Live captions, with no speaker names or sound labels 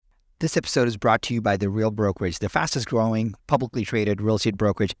This episode is brought to you by The Real Brokerage, the fastest growing publicly traded real estate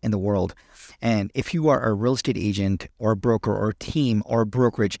brokerage in the world. And if you are a real estate agent or a broker or a team or a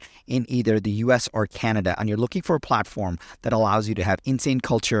brokerage in either the US or Canada, and you're looking for a platform that allows you to have insane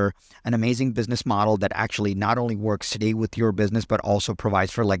culture, an amazing business model that actually not only works today with your business, but also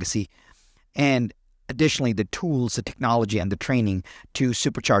provides for legacy, and additionally, the tools, the technology, and the training to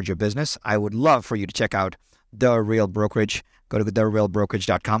supercharge your business, I would love for you to check out The Real Brokerage. Go to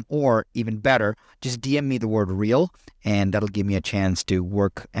therealbrokerage.com, or even better, just DM me the word real, and that'll give me a chance to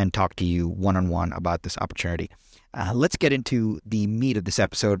work and talk to you one-on-one about this opportunity. Let's get into the meat of this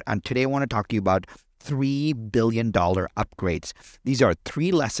episode. And today I want to talk to you about $3 billion upgrades. These are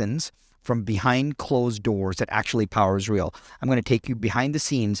 3 lessons from behind closed doors that actually powers real. I'm going to take you behind the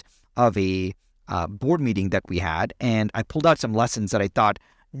scenes of a board meeting that we had, and I pulled out some lessons that I thought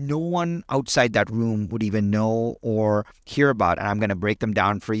no one outside that room would even know or hear about. And I'm going to break them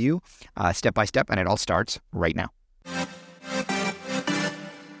down for you step by step, and it all starts right now.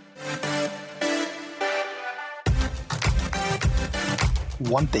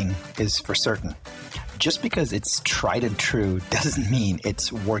 One thing is for certain. Just because it's tried and true doesn't mean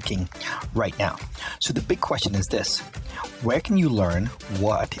it's working right now. So the big question is this: where can you learn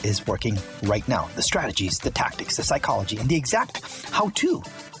what is working right now? The strategies, the tactics, the psychology, and the exact how-to.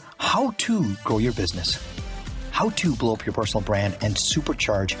 How to grow your business. How to blow up your personal brand and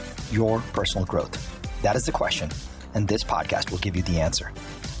supercharge your personal growth. That is the question, and this podcast will give you the answer.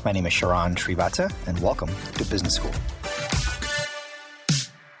 My name is Sharran Srivatsaa, and welcome to Business School.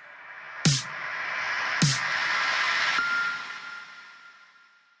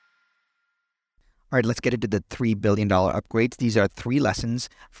 All right, let's get into the $3 billion upgrades. These are 3 lessons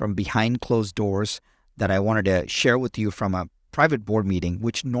from behind closed doors that I wanted to share with you from a private board meeting,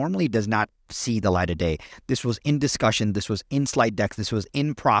 which normally does not see the light of day. This was in discussion. This was in slide decks. This was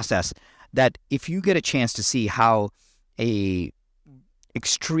in process. That if you get a chance to see how a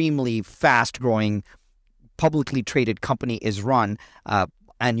extremely fast-growing, publicly traded company is run,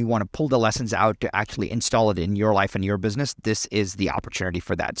 and you want to pull the lessons out to actually install it in your life and your business, this is the opportunity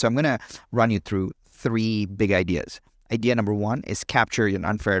for that. So I'm going to run you through 3 big ideas. Idea number 1 is capture an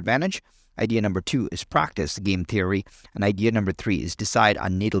unfair advantage. Idea number 2 is practice game theory. And idea number 3 is decide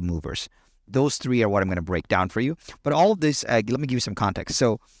on needle movers. Those 3 are what I'm going to break down for you. But all of this, let me give you some context.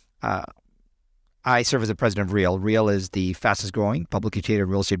 So I serve as the president of Real. Real is the fastest growing publicly traded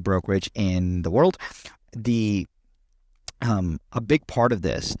real estate brokerage in the world. A big part of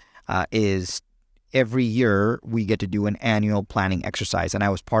this is every year we get to do an annual planning exercise. And I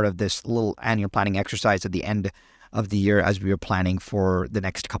was part of this little annual planning exercise at the end of the year as we were planning for the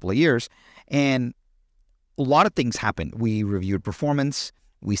next couple of years. And a lot of things happened. We reviewed performance,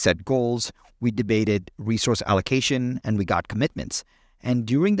 we set goals, we debated resource allocation, and we got commitments. And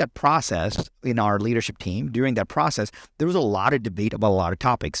during that process, in our leadership team, there was a lot of debate about a lot of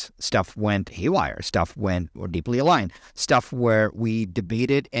topics. Stuff went haywire. Stuff went deeply aligned. Stuff where we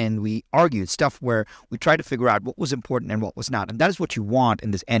debated and we argued. Stuff where we tried to figure out what was important and what was not. And that is what you want in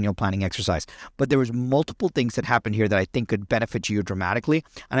this annual planning exercise. But there was multiple things that happened here that I think could benefit you dramatically.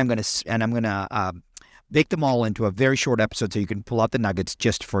 And I'm going to bake them all into a very short episode so you can pull out the nuggets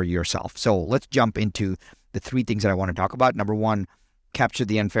just for yourself. So let's jump into the 3 things that I want to talk about. Number 1, capture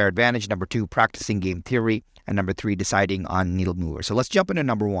the unfair advantage. Number 2, practicing game theory. And number 3, deciding on needle mover. So let's jump into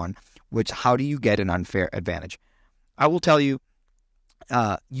number 1, which how do you get an unfair advantage? I will tell you,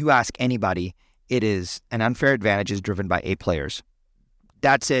 you ask anybody, it is an unfair advantage is driven by A players.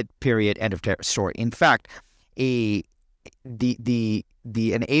 That's it, period, end of story. In fact, the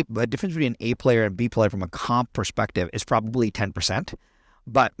difference between an A player and B player from a comp perspective is probably 10%,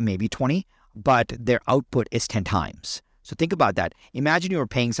 but maybe 20, but their output is 10 times. So think about that. Imagine you were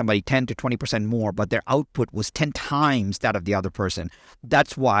paying somebody 10 to 20% more, but their output was 10 times that of the other person.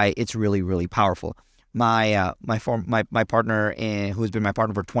 That's why it's really, really powerful. My partner, who's been my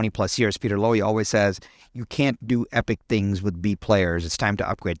partner for 20 plus years, Peter Lowy, always says, you can't do epic things with B players. It's time to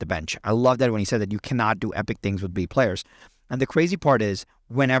upgrade the bench. I love that when he said that you cannot do epic things with B players. And the crazy part is,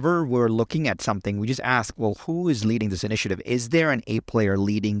 whenever we're looking at something, we just ask, well, who is leading this initiative? Is there an A player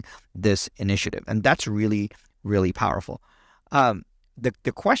leading this initiative? And that's really, really powerful. The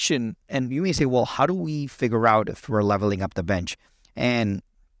question, and you may say, well, how do we figure out if we're leveling up the bench? And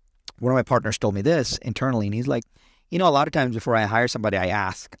one of my partners told me this internally, and he's like, a lot of times before I hire somebody, I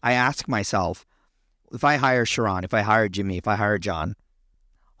ask myself, if I hire Sharran, if I hire Jimmy, if I hire John,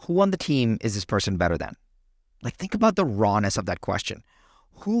 who on the team is this person better than? Like, think about the rawness of that question.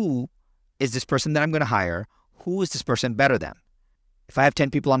 Who is this person that I'm going to hire? Who is this person better than? If I have 10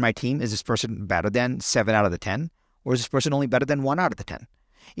 people on my team, is this person better than 7 out of the 10? Or is this person only better than 1 out of the 10?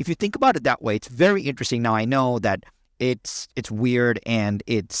 If you think about it that way, it's very interesting. Now I know that it's weird and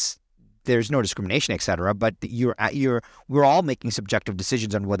there's no discrimination, etc. But we're all making subjective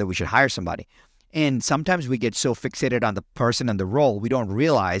decisions on whether we should hire somebody. And sometimes we get so fixated on the person and the role, we don't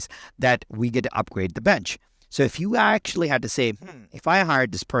realize that we get to upgrade the bench. So if you actually had to say, if I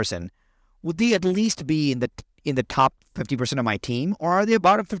hired this person, would they at least be in the top 50% of my team, or are they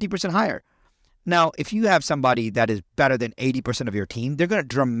about 50% higher? Now, if you have somebody that is better than 80% of your team, they're going to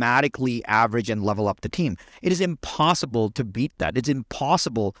dramatically average and level up the team. It is impossible to beat that. It's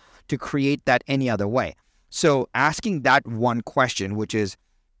impossible to create that any other way. So asking that one question, which is,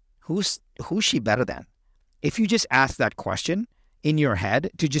 who's she better than? If you just ask that question in your head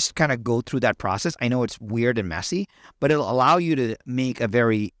to just kind of go through that process, I know it's weird and messy, but it'll allow you to make a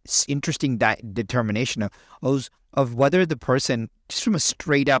very interesting determination of whether the person, just from a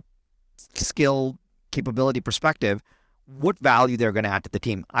straight up skill capability perspective, what value they're going to add to the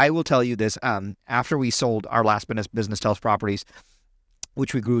team. I will tell you this, after we sold our last business, TELUS Properties,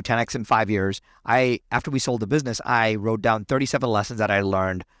 which we grew 10x in 5 years, after we sold the business, I wrote down 37 lessons that I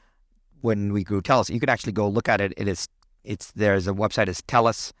learned when we grew TELUS. You can actually go look at it. There's a website, it's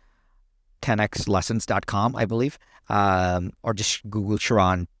TELUS10xlessons.com, I believe, or just Google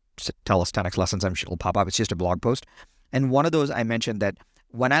Sharon TELUS 10x lessons. I'm sure it'll pop up. It's just a blog post. And one of those, I mentioned that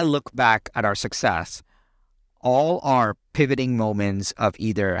when I look back at our success, all our pivoting moments of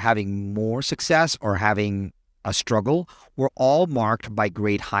either having more success or having a struggle were all marked by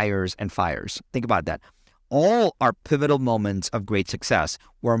great hires and fires. Think about that. All our pivotal moments of great success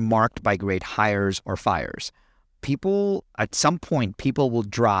were marked by great hires or fires. At some point, people will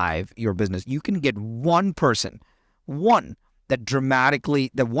drive your business. You can get one person that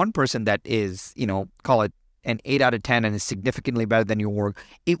is, call it an 8 out of 10 and is significantly better than your org,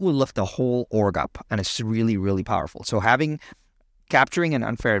 it will lift the whole org up, and it's really, really powerful. So capturing an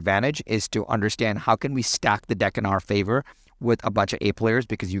unfair advantage is to understand how can we stack the deck in our favor with a bunch of A players,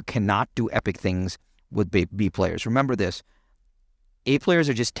 because you cannot do epic things with B players. Remember this, A players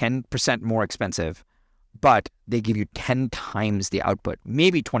are just 10% more expensive, but they give you 10 times the output,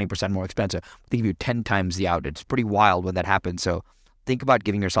 maybe 20% more expensive. They give you 10 times the output. It's pretty wild when that happens. So think about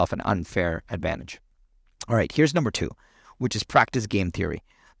giving yourself an unfair advantage. All right, here's number 2, which is practice game theory.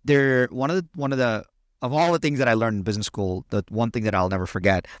 Of all the things that I learned in business school, the one thing that I'll never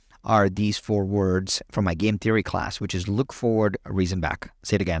forget are these 4 words from my game theory class, which is look forward, reason back.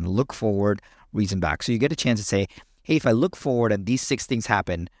 Say it again, look forward, reason back. So you get a chance to say, hey, if I look forward and these 6 things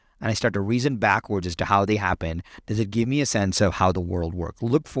happen, and I start to reason backwards as to how they happen, does it give me a sense of how the world works?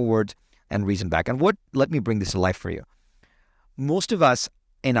 Look forward and reason back. And let me bring this to life for you. Most of us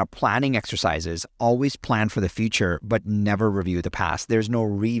in our planning exercises always plan for the future, but never review the past. There's no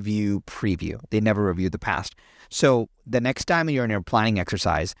review preview. They never review the past. So the next time you're in your planning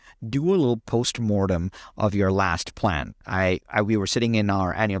exercise, do a little post-mortem of your last plan. We were sitting in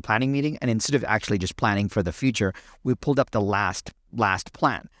our annual planning meeting, and instead of actually just planning for the future, we pulled up the last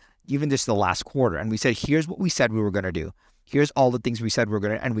plan, even just the last quarter. And we said, here's what we said we were going to do. Here's all the things we said we were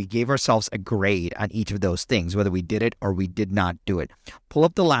going to, and we gave ourselves a grade on each of those things, whether we did it or we did not do it. Pull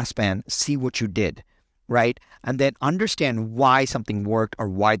up the last plan, see what you did, right? And then understand why something worked or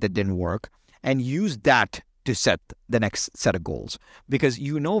why that didn't work, and use that to set the next set of goals. Because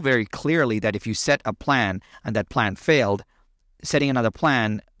you know very clearly that if you set a plan and that plan failed, setting another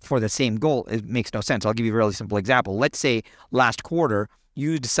plan for the same goal, it makes no sense. I'll give you a really simple example. Let's say last quarter,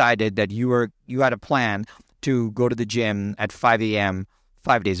 you decided that you had a plan to go to the gym at 5 a.m.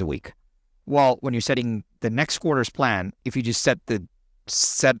 5 days a week. Well, when you're setting the next quarter's plan, if you just set a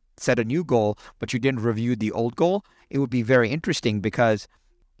new goal, but you didn't review the old goal, it would be very interesting, because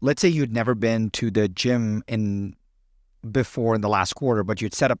let's say you'd never been to the gym before in the last quarter, but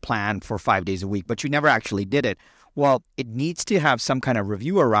you'd set a plan for 5 days a week, but you never actually did it. Well, it needs to have some kind of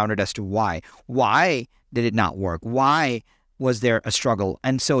review around it as to why. Why did it not work? Why was there a struggle?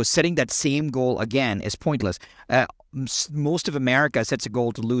 And so setting that same goal again is pointless. Most of America sets a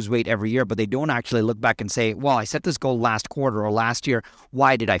goal to lose weight every year, but they don't actually look back and say, well, I set this goal last quarter or last year.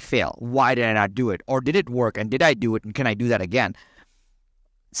 Why did I fail? Why did I not do it? Or did it work? And did I do it? And can I do that again?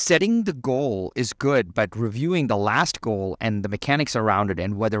 Setting the goal is good, but reviewing the last goal and the mechanics around it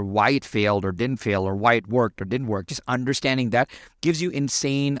and why it failed or didn't fail or why it worked or didn't work, just understanding that gives you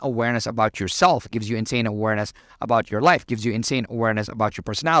insane awareness about yourself, gives you insane awareness about your life, gives you insane awareness about your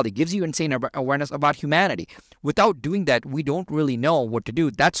personality, gives you insane awareness about humanity. Without doing that, we don't really know what to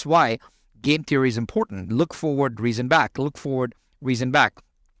do. That's why game theory is important. Look forward, reason back. Look forward, reason back.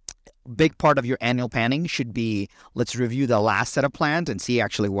 big part of your annual planning should be, let's review the last set of plans and see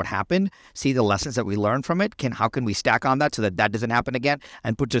actually what happened, see the lessons that we learned from it, how can we stack on that so that that doesn't happen again,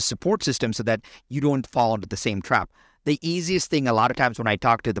 and put a support system so that you don't fall into the same trap. The easiest thing a lot of times when I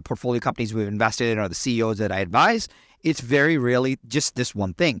talk to the portfolio companies we've invested in or the CEOs that I advise, it's very rarely just this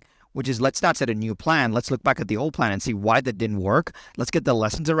one thing, which is let's not set a new plan. Let's look back at the old plan and see why that didn't work. Let's get the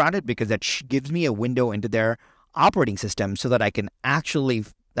lessons around it, because that gives me a window into their operating system so that I can actually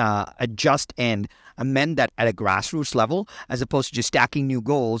adjust and amend that at a grassroots level, as opposed to just stacking new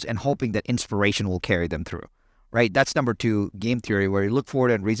goals and hoping that inspiration will carry them through, right? That's number 2, game theory, where you look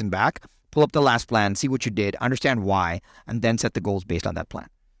forward and reason back, pull up the last plan, see what you did, understand why, and then set the goals based on that plan.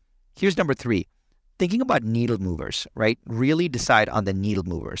 Here's number 3, thinking about needle movers, right? Really decide on the needle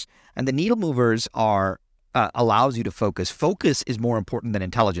movers. And the needle movers are allows you to focus. Focus is more important than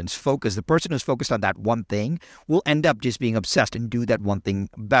intelligence. Focus, the person who's focused on that one thing will end up just being obsessed and do that one thing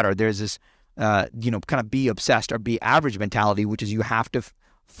better. There's this, kind of be obsessed or be average mentality, which is you have to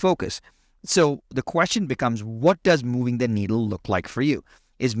focus. So the question becomes, what does moving the needle look like for you?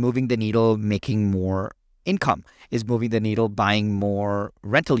 Is moving the needle making more income? Is moving the needle buying more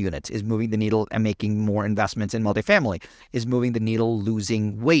rental units? Is moving the needle and making more investments in multifamily? Is moving the needle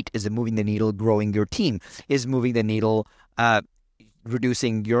losing weight? Is it moving the needle growing your team? Is moving the needle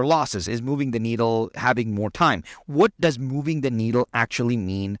reducing your losses? Is moving the needle having more time? What does moving the needle actually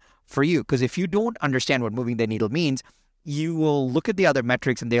mean for you? Because if you don't understand what moving the needle means, you will look at the other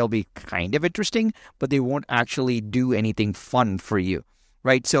metrics and they'll be kind of interesting, but they won't actually do anything fun for you,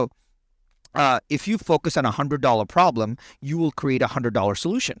 right? So if you focus on a $100 problem, you will create a $100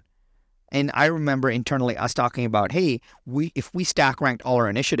 solution. And I remember internally us talking about, hey, if we stack ranked all our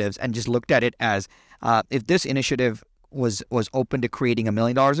initiatives and just looked at it as if this initiative was open to creating $1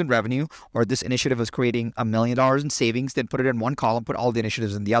 million in revenue, or this initiative was creating $1 million in savings, then put it in one column, put all the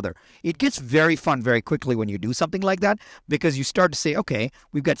initiatives in the other. It gets very fun very quickly when you do something like that, because you start to say, okay,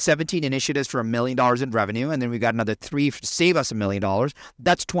 we've got 17 initiatives for $1 million in revenue, and then we've got another 3 to save us $1 million.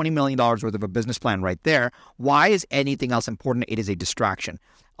 That's $20 million worth of a business plan right there. Why is anything else important? It is a distraction.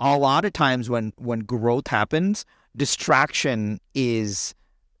 A lot of times when growth happens, distraction is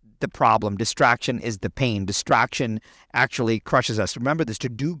the problem. Distraction is the pain. Distraction actually crushes us. Remember this, to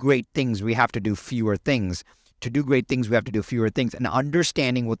do great things, we have to do fewer things. To do great things, we have to do fewer things. And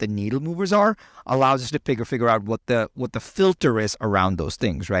understanding what the needle movers are allows us to figure out what the filter is around those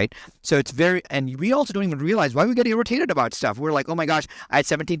things, right? So it's and we also don't even realize why we get irritated about stuff. We're like, oh my gosh, I had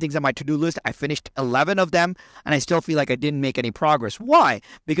 17 things on my to-do list. I finished 11 of them, and I still feel like I didn't make any progress. Why?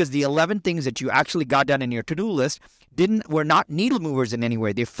 Because the 11 things that you actually got done in your to-do list were not needle movers in any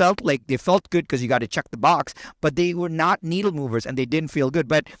way. They felt good because you got to check the box, but they were not needle movers and they didn't feel good.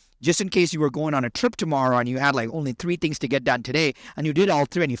 But just in case you were going on a trip tomorrow and you had like only 3 things to get done today, and you did all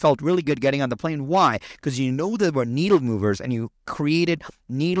 3 and you felt really good getting on the plane. Why? Because you know there were needle movers and you created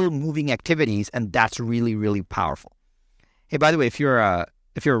needle moving activities, and that's really, really powerful. Hey, by the way, if you're a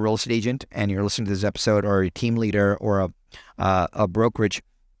real estate agent and you're listening to this episode, or a team leader or a brokerage,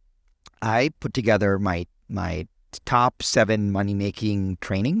 I put together my top 7 money-making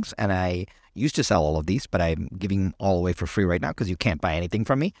trainings, and I used to sell all of these, but I'm giving them all away for free right now because you can't buy anything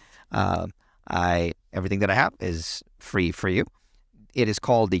from me. Everything that I have is free for you. It is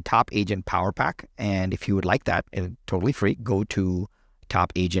called the Top Agent Power Pack, and if you would like that, it's totally free. Go to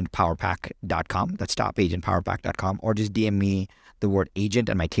topagentpowerpack.com. That's topagentpowerpack.com, or just DM me the word agent,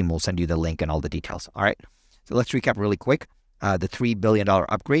 and my team will send you the link and all the details. All right. So let's recap really quick. The $3 billion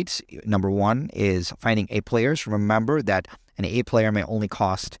upgrades. Number 1 is finding A players. Remember that an A player may only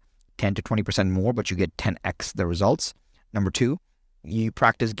cost 10 to 20% more, but you get 10x the results. Number 2, you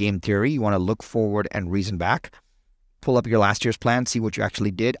practice game theory. You want to look forward and reason back. Pull up your last year's plan, see what you actually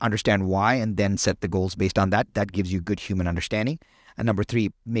did, understand why, and then set the goals based on that. That gives you good human understanding. And number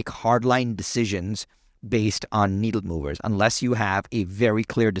 3, make hardline decisions based on needle movers. Unless you have a very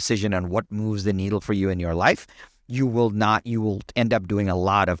clear decision on what moves the needle for you in your life, you will end up doing a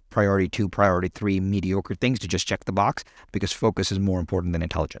lot of priority 2, priority 3 mediocre things to just check the box, because focus is more important than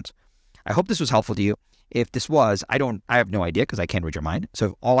intelligence. I hope this was helpful to you. If this was, I have no idea because I can't read your mind.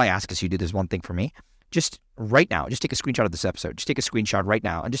 So all I ask is you do this one thing for me. Just right now, just take a screenshot of this episode. Just take a screenshot right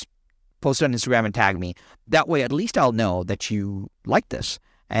now and just post it on Instagram and tag me. That way, at least I'll know that you like this,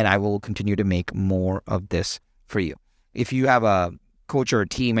 and I will continue to make more of this for you. If you have a coach or a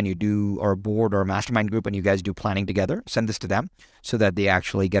team and or a board or a mastermind group and you guys do planning together, send this to them so that they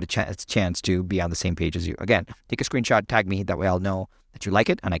actually get a chance to be on the same page as you. Again, take a screenshot, tag me. That way I'll know that you like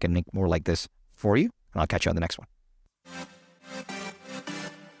it, and I can make more like this for you. And I'll catch you on the next one.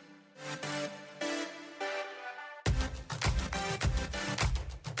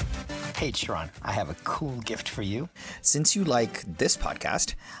 Hey, Sharon, I have a cool gift for you. Since you like this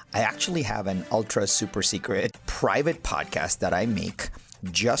podcast, I actually have an ultra super secret private podcast that I make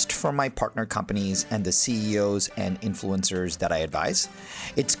just for my partner companies and the CEOs and influencers that I advise.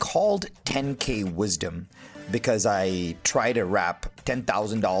 It's called 10K Wisdom because I try to wrap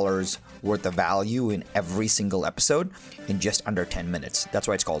 $10,000 worth of value in every single episode in just under 10 minutes. That's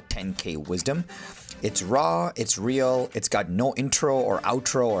why it's called 10K Wisdom. It's raw, it's real, it's got no intro or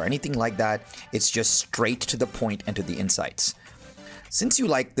outro or anything like that. It's just straight to the point and to the insights. Since you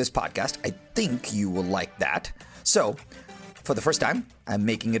like this podcast, I think you will like that. So, for the first time, I'm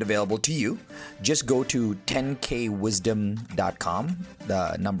making it available to you. Just go to 10kwisdom.com,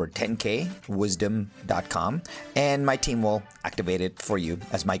 the number 10kwisdom.com, and my team will activate it for you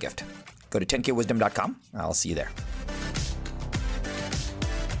as my gift. Go to 10kwisdom.com. I'll see you there.